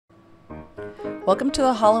Welcome to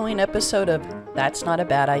the Halloween episode of That's Not a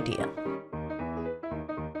Bad Idea.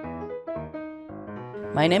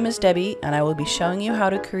 My name is Debbie, and I will be showing you how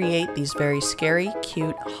to create these very scary,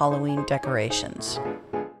 cute Halloween decorations.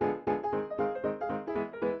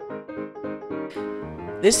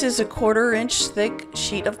 This is a 1/4 inch thick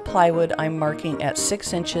sheet of plywood I'm marking at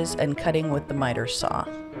 6 inches and cutting with the miter saw.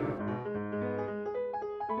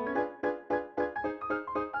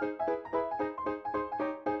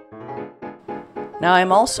 Now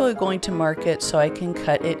I'm also going to mark it so I can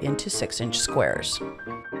cut it into 6-inch squares.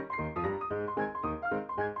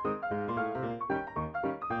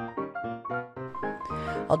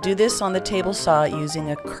 I'll do this on the table saw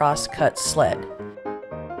using a cross-cut sled.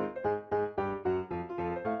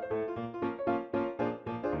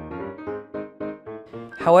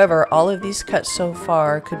 However, all of these cuts so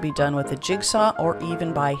far could be done with a jigsaw or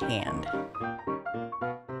even by hand.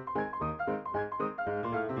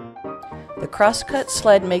 The cross-cut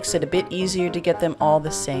sled makes it a bit easier to get them all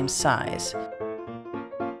the same size.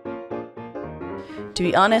 To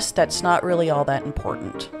be honest, that's not really all that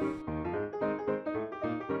important.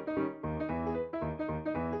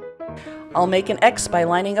 I'll make an X by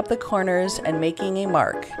lining up the corners and making a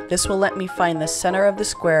mark. This will let me find the center of the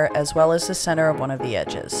square as well as the center of one of the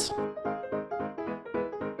edges.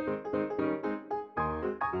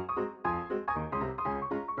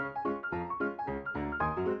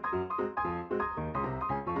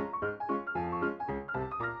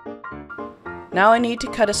 Now I need to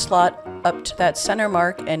cut a slot up to that center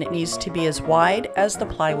mark, and it needs to be as wide as the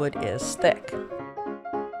plywood is thick.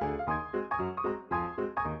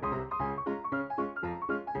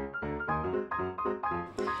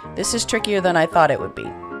 This is trickier than I thought it would be.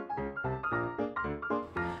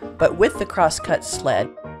 But with the cross-cut sled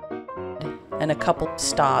and a couple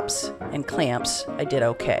stops and clamps, I did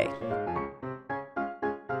okay.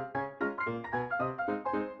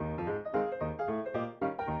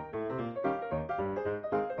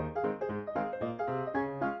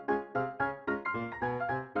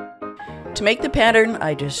 To make the pattern,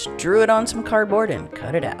 I just drew it on some cardboard and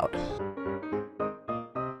cut it out.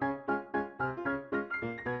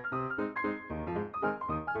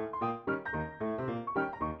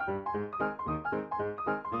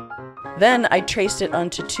 Then I traced it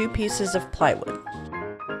onto 2 pieces of plywood,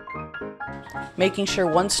 making sure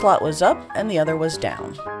one slot was up and the other was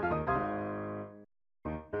down.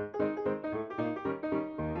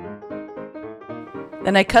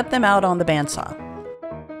 Then I cut them out on the bandsaw.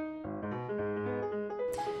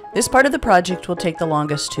 This part of the project will take the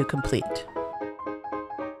longest to complete.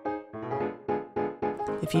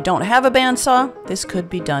 If you don't have a bandsaw, this could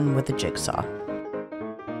be done with a jigsaw.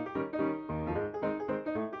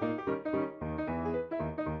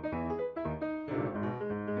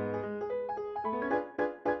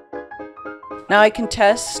 Now I can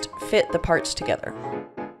fit the parts together.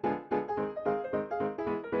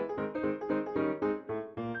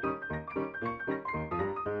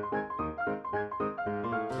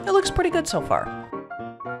 It looks pretty good so far.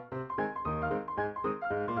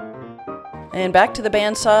 And back to the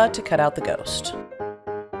bandsaw to cut out the ghost.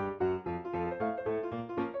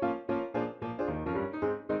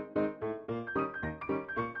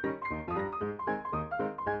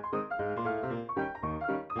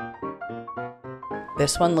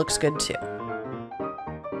 This one looks good too.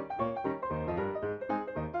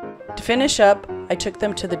 To finish up, I took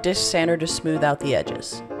them to the disc sander to smooth out the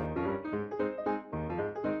edges.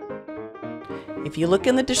 If you look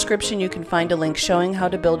in the description, you can find a link showing how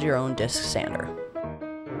to build your own disc sander.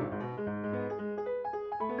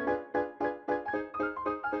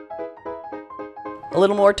 A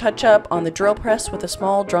little more touch up on the drill press with a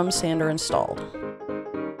small drum sander installed.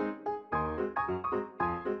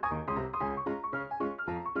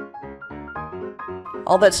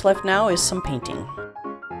 All that's left now is some painting.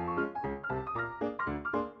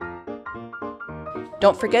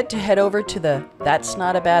 Don't forget to head over to the That's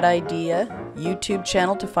Not a Bad Idea YouTube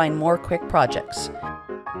channel to find more quick projects.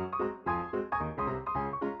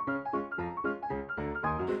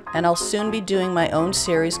 And I'll soon be doing my own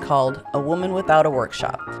series called A Woman Without a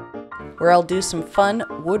Workshop, where I'll do some fun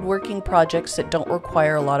woodworking projects that don't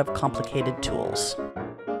require a lot of complicated tools.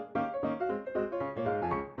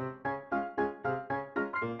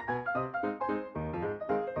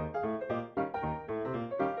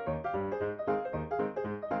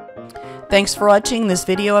 Thanks for watching this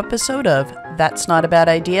video episode of That's Not a Bad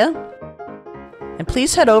Idea. And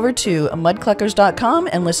please head over to mudcluckers.com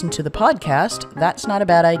and listen to the podcast, That's Not a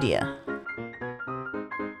Bad Idea.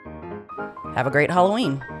 Have a great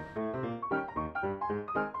Halloween.